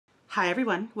Hi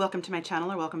everyone, welcome to my channel,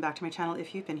 or welcome back to my channel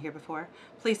if you've been here before.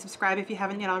 Please subscribe if you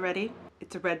haven't yet already.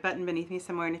 It's a red button beneath me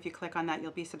somewhere, and if you click on that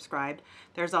you'll be subscribed.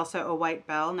 There's also a white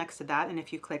bell next to that, and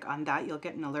if you click on that you'll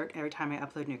get an alert every time I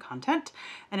upload new content.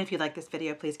 And if you like this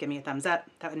video, please give me a thumbs up.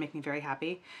 That would make me very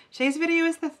happy. Today's video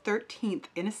is the 13th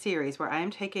in a series where I am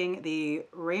taking the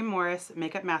Rae Morris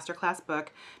Makeup Masterclass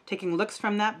book, taking looks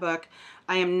from that book.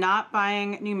 I am not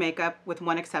buying new makeup with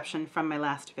one exception from my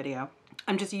last video.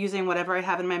 I'm just using whatever I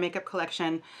have in my makeup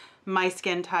collection, my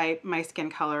skin type, my skin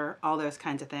color, all those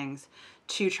kinds of things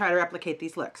to try to replicate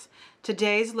these looks.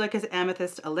 Today's look is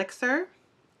Amethyst Elixir,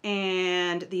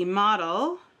 and the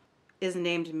model is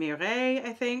named Rae,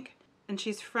 I think, and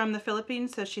she's from the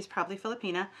Philippines, so she's probably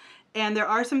Filipina. And there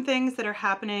are some things that are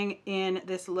happening in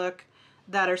this look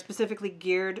that are specifically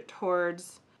geared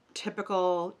towards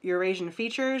typical Eurasian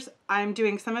features. I'm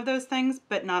doing some of those things,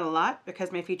 but not a lot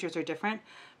because my features are different.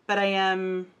 But I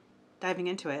am diving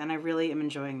into it and I really am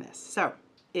enjoying this. So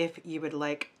if you would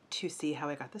like to see how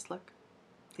I got this look,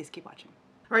 please keep watching.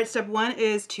 All right, step one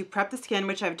is to prep the skin,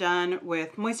 which I've done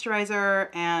with moisturizer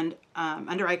and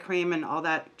under eye cream and all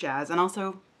that jazz, and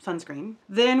also sunscreen.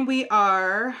 Then we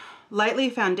are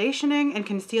lightly foundationing and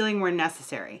concealing where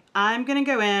necessary. I'm gonna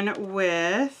go in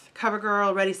with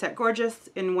CoverGirl Ready Set Gorgeous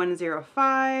in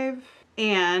 105.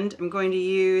 And I'm going to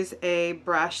use a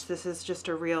brush. This is just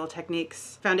a Real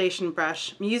Techniques foundation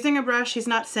brush. I'm using a brush. She's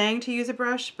not saying to use a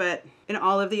brush, but in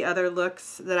all of the other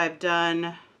looks that I've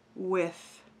done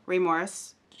with Rae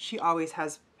Morris, she always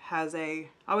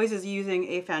always is using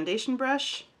a foundation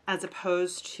brush as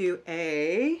opposed to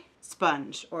a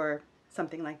sponge or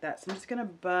something like that. So I'm just gonna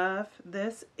buff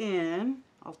this in.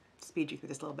 I'll speed you through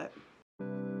this a little bit.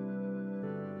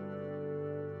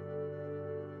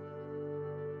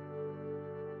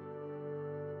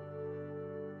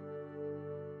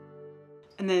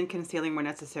 And then concealing where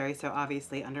necessary, so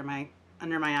obviously under my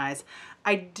eyes.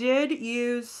 I did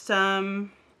use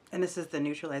some, and this is the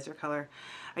neutralizer color,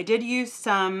 I did use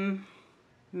some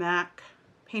MAC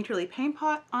Painterly Paint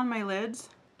Pot on my lids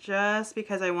just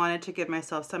because I wanted to give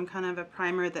myself some kind of a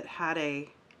primer that had a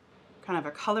kind of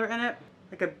a color in it,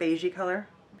 like a beigey color.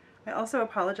 I also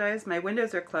apologize, my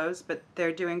windows are closed, but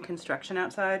they're doing construction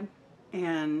outside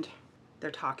and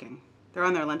they're talking. They're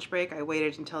on their lunch break. I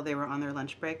waited until they were on their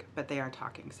lunch break, but they are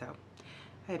talking, so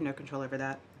I have no control over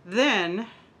that. Then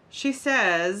she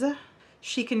says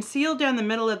she concealed down the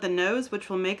middle of the nose, which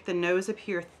will make the nose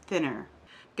appear thinner.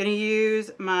 I'm gonna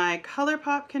use my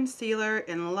ColourPop concealer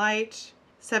in light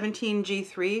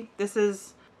 17G3. This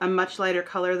is a much lighter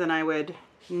color than I would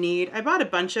need. I bought a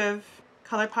bunch of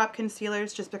ColourPop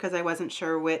concealers just because I wasn't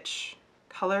sure which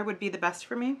color would be the best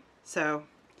for me. So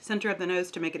center of the nose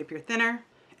to make it appear thinner.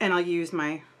 And I'll use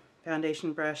my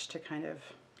foundation brush to kind of,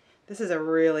 this is a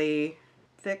really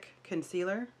thick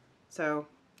concealer, so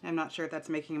I'm not sure if that's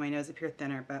making my nose appear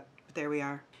thinner, but there we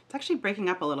are. It's actually breaking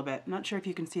up a little bit. I'm not sure if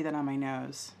you can see that on my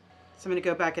nose. So I'm gonna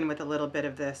go back in with a little bit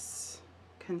of this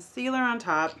concealer on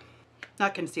top,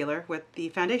 not concealer, with the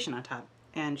foundation on top,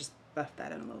 and just buff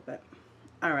that in a little bit.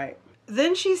 All right.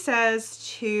 Then she says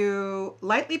to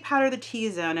lightly powder the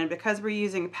T-zone, and because we're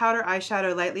using powder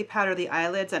eyeshadow, lightly powder the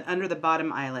eyelids and under the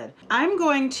bottom eyelid. I'm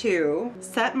going to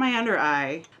set my under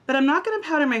eye, but I'm not going to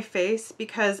powder my face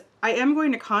because I am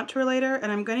going to contour later,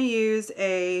 and I'm going to use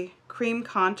a cream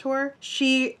contour.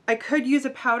 I could use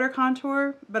a powder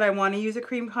contour, but I want to use a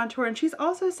cream contour, and she's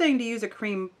also saying to use a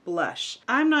cream blush.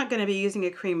 I'm not going to be using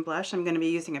a cream blush. I'm going to be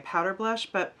using a powder blush,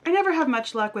 but I never have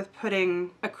much luck with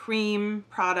putting a cream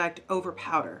product over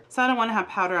powder. So I don't want to have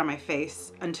powder on my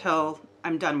face until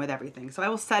I'm done with everything. So I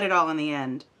will set it all in the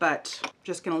end, but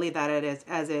just gonna leave that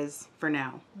as is for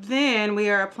now. Then we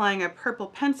are applying a purple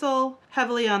pencil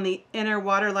heavily on the inner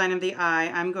waterline of the eye.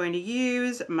 I'm going to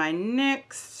use my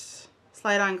NYX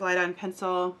Slide On Glide On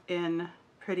pencil in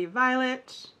Pretty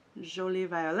Violet, Jolie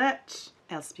Violet.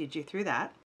 I'll speed you through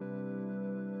that.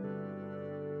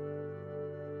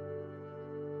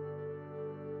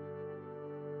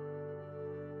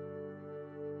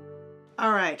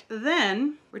 All right,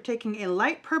 then we're taking a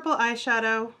light purple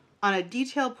eyeshadow on a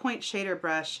detail point shader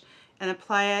brush and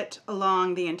apply it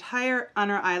along the entire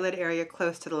under eyelid area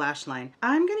close to the lash line.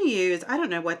 I'm gonna use, I don't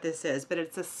know what this is, but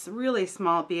it's a really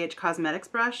small BH Cosmetics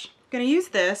brush. I'm gonna use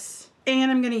this, and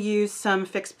I'm gonna use some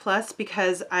Fix Plus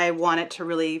because I want it to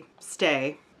really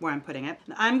stay where I'm putting it.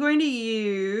 I'm going to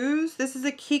use, this is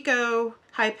a Kiko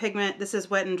High Pigment. This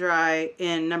is Wet and Dry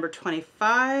in number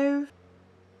 25.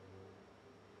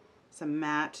 Some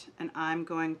matte, and I'm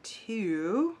going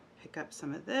to pick up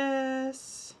some of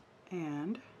this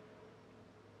and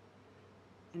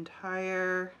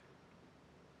entire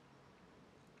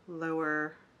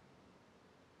lower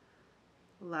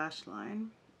lash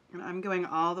line. And I'm going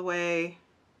all the way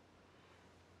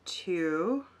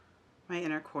to my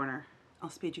inner corner. I'll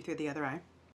speed you through the other eye.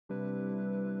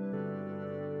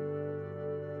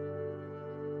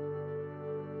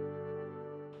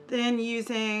 Then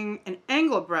using an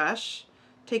angle brush,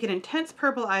 take an intense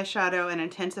purple eyeshadow and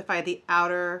intensify the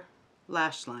outer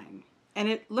lash line. And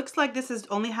it looks like this is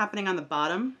only happening on the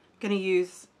bottom. I'm gonna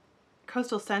use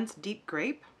Coastal Scents Deep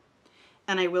Grape,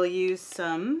 and I will use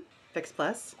some Fix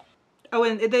Plus. Oh,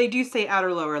 and they do say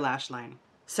outer lower lash line.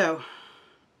 So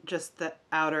just the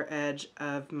outer edge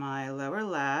of my lower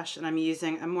lash, and I'm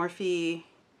using a Morphe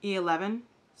E11,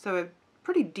 so a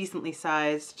pretty decently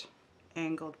sized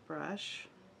angled brush.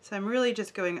 So I'm really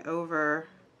just going over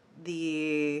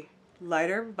the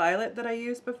lighter violet that I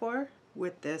used before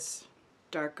with this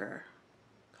darker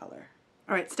color.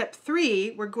 All right, step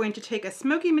 3, we're going to take a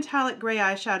smoky metallic gray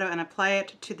eyeshadow and apply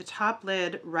it to the top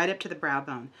lid right up to the brow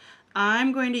bone.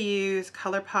 I'm going to use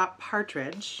ColourPop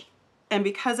Partridge. And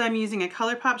because I'm using a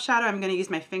ColourPop shadow, I'm going to use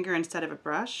my finger instead of a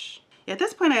brush. At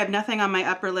this point, I have nothing on my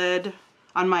upper lid,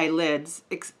 on my lids,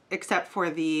 except for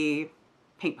the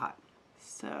paint pot.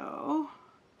 So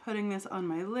putting this on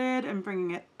my lid and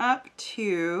bringing it up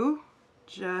to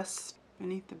just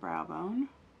beneath the brow bone.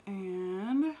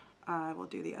 And I will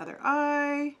do the other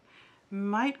eye.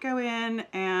 Might go in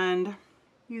and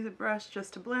use a brush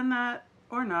just to blend that,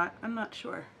 or not, I'm not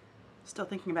sure. Still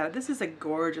thinking about it. This is a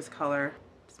gorgeous color.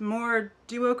 It's more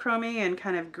duochromy and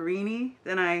kind of greeny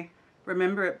than I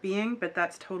remember it being, but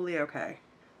that's totally okay.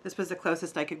 This was the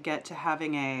closest I could get to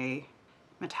having a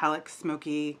metallic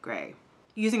smoky gray.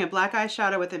 Using a black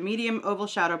eyeshadow with a medium oval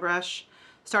shadow brush,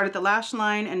 start at the lash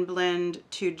line and blend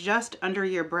to just under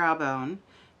your brow bone.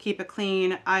 Keep a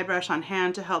clean eye brush on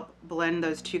hand to help blend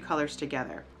those two colors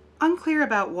together. Unclear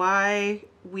about why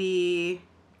we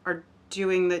are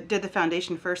did the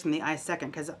foundation first and the eye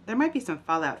second, because there might be some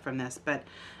fallout from this, but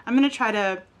I'm going to try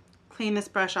to clean this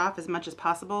brush off as much as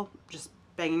possible, just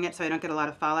banging it so I don't get a lot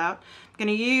of fallout. I'm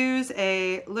going to use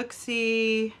a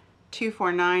Luxie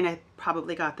 249. I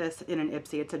probably got this in an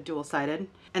Ipsy. It's a dual-sided.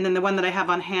 And then the one that I have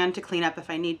on hand to clean up if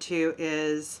I need to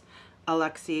is a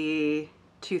Luxie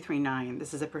 239.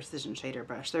 This is a precision shader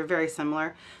brush. They're very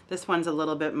similar. This one's a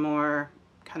little bit more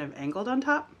kind of angled on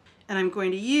top. And I'm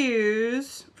going to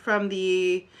use, from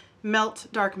the Melt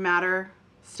Dark Matter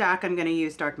stack, I'm going to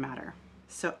use Dark Matter.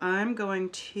 So I'm going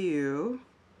to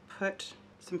put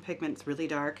some pigments really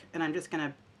dark, and I'm just going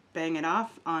to bang it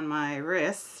off on my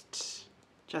wrist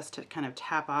just to kind of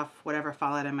tap off whatever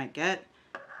fallout I might get.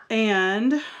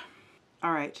 And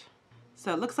all right,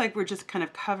 so it looks like we're just kind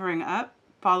of covering up,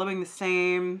 following the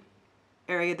same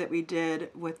area that we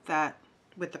did with the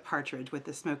partridge, with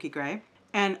the smoky gray.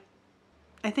 And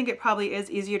I think it probably is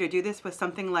easier to do this with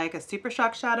something like a Super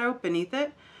Shock shadow beneath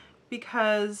it,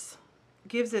 because it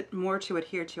gives it more to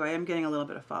adhere to. I am getting a little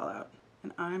bit of fallout,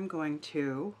 and I'm going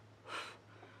to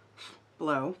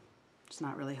blow. It's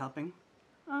not really helping.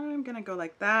 I'm gonna go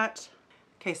like that.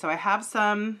 Okay, so I have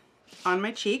some on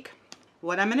my cheek.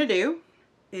 What I'm gonna do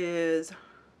is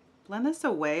blend this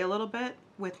away a little bit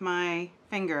with my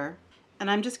finger, and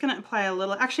I'm just gonna apply a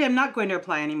little, actually I'm not going to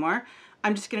apply anymore.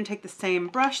 I'm just gonna take the same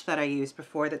brush that I used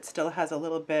before that still has a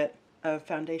little bit of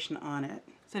foundation on it.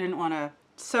 So I didn't wanna,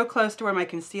 so close to where my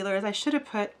concealer is, I should have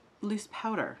put loose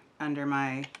powder under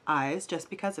my eyes just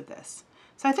because of this.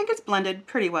 So I think it's blended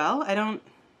pretty well. I don't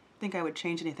think I would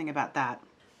change anything about that.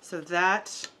 So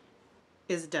that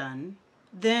is done.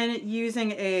 Then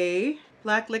using a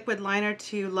black liquid liner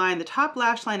to line the top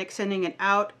lash line, extending it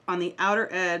out on the outer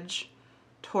edge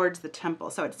towards the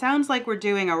temple. So it sounds like we're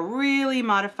doing a really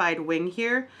modified wing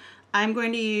here. I'm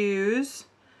going to use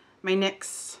my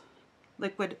NYX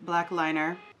liquid black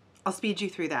liner. I'll speed you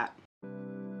through that.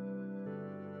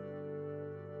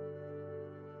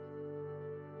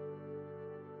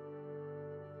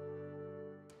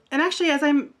 And actually, as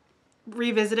I'm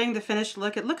revisiting the finished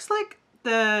look, it looks like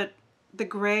the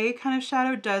gray kind of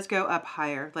shadow does go up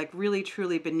higher, like really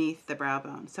truly beneath the brow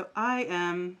bone. So I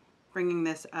am bringing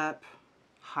this up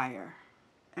higher,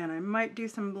 and I might do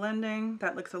some blending.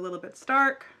 That looks a little bit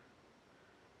stark.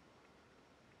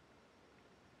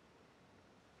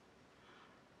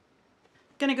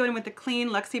 Gonna go in with the clean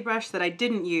Luxie brush that I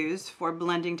didn't use for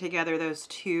blending together those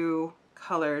two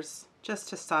colors, just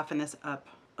to soften this up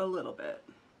a little bit.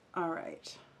 All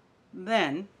right,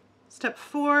 then step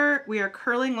 4, we are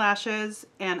curling lashes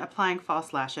and applying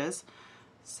false lashes.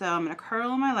 So I'm gonna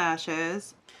curl my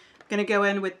lashes. I'm gonna go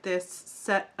in with this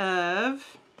set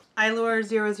of Eylure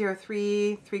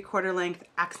 003 3/4 length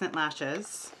accent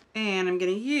lashes. And I'm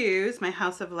gonna use my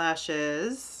House of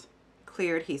Lashes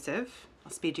clear adhesive.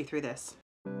 I'll speed you through this.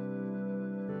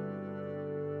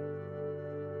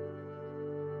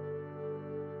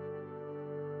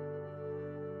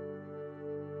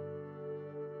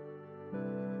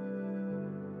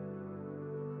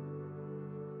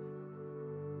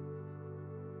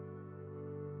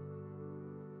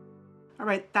 All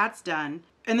right, that's done.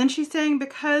 And then she's saying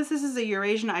because this is a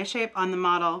Eurasian eye shape on the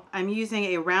model, I'm using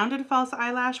a rounded false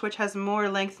eyelash, which has more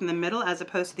length in the middle as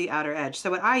opposed to the outer edge.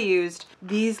 So what I used,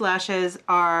 these lashes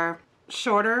are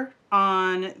shorter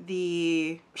on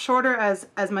the, shorter as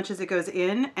much as it goes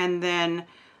in, and then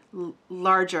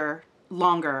larger,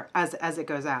 longer as it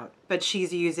goes out. But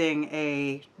she's using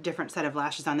a different set of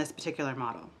lashes on this particular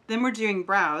model. Then we're doing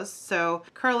brows. So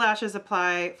curl lashes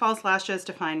apply, false lashes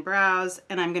define brows,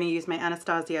 and I'm going to use my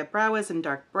Anastasia Brow Wiz in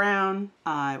dark brown.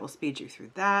 I will speed you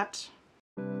through that.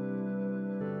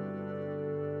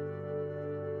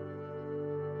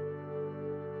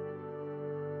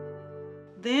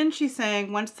 Then she's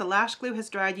saying once the lash glue has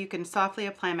dried, you can softly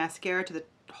apply mascara to the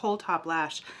whole top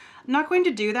lash. I'm not going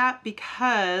to do that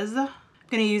because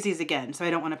I'm going to use these again, so I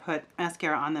don't want to put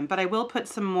mascara on them, but I will put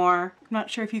some more. I'm not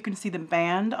sure if you can see the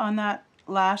band on that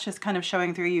lash is kind of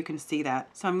showing through. You can see that.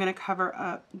 So I'm going to cover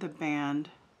up the band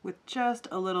with just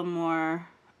a little more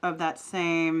of that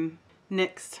same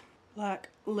NYX black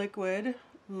liquid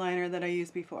liner that I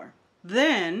used before.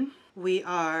 Then we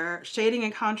are shading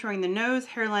and contouring the nose,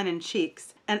 hairline, and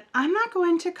cheeks. And I'm not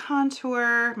going to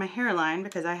contour my hairline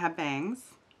because I have bangs,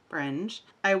 fringe.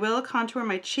 I will contour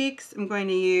my cheeks. I'm going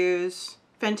to use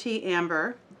Fenty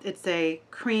Amber. It's a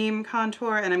cream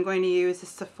contour, and I'm going to use a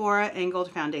Sephora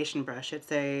angled foundation brush.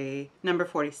 It's a number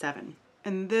 47.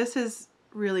 And this is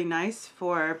really nice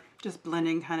for just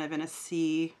blending kind of in a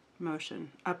C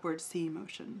motion, upward C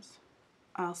motions.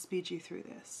 I'll speed you through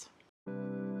this.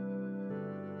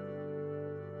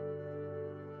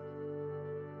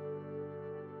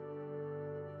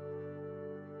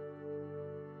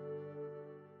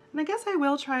 And I guess I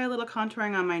will try a little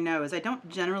contouring on my nose. I don't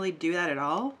generally do that at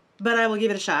all, but I will give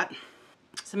it a shot.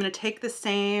 So I'm going to take the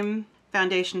same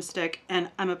foundation stick and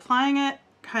I'm applying it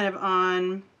kind of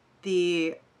on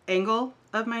the angle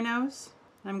of my nose.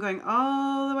 I'm going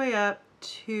all the way up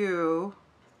to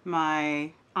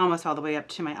my, almost all the way up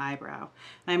to my eyebrow.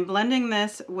 And I'm blending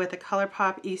this with a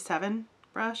ColourPop E7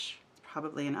 brush. It's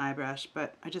probably an eye brush,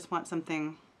 but I just want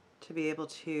something to be able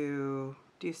to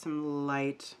do some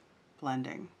light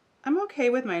blending. I'm okay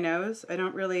with my nose. I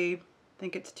don't really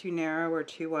think it's too narrow or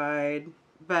too wide,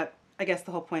 but I guess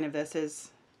the whole point of this is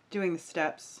doing the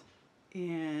steps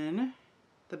in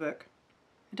the book.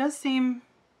 It does seem,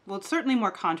 well, it's certainly more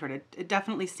contoured. It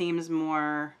definitely seems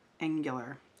more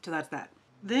angular. So that's that.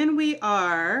 Then we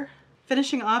are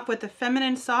finishing off with the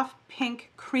Feminine Soft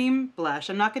Pink Cream Blush.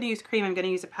 I'm not going to use cream, I'm going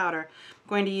to use a powder. I'm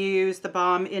going to use the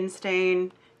Balm In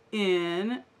Stain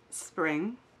in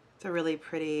Spring. It's a really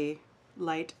pretty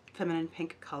light feminine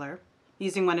pink color.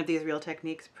 Using one of these Real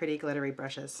Techniques pretty glittery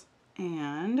brushes.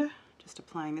 And just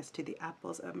applying this to the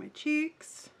apples of my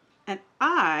cheeks. And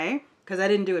because I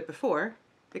didn't do it before,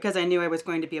 because I knew I was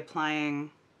going to be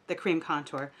applying the cream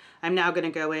contour, I'm now going to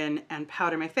go in and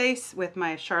powder my face with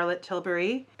my Charlotte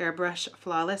Tilbury Airbrush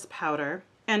Flawless Powder.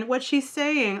 And what she's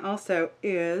saying also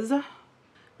is,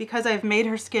 because I've made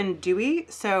her skin dewy,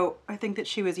 so I think that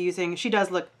she does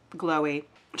look glowy.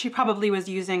 She probably was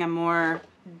using a more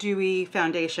dewy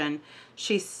foundation.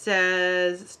 She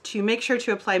says to make sure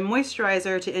to apply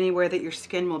moisturizer to anywhere that your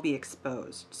skin will be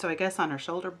exposed. So I guess on her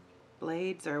shoulder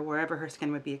blades or wherever her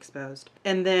skin would be exposed.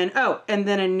 And then, oh, and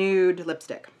then a nude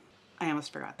lipstick. I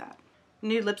almost forgot that.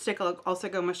 Nude lipstick will also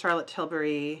go with Charlotte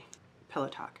Tilbury Pillow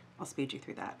Talk. I'll speed you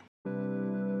through that.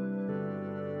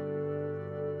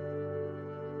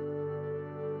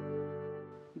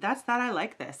 That's that. I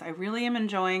like this. I really am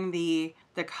enjoying the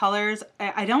colors.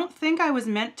 I don't think I was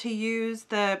meant to use,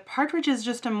 the Partridge is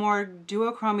just a more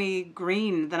duochromy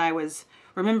green than I was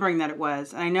remembering that it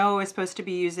was. And I know I was supposed to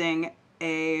be using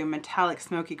a metallic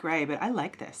smoky gray, but I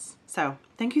like this. So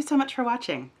thank you so much for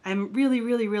watching. I'm really,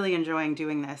 really, really enjoying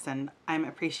doing this, and I'm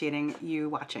appreciating you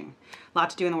watching. A lot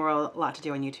to do in the world, a lot to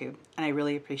do on YouTube, and I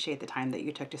really appreciate the time that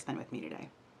you took to spend with me today.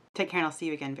 Take care, and I'll see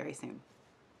you again very soon.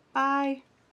 Bye.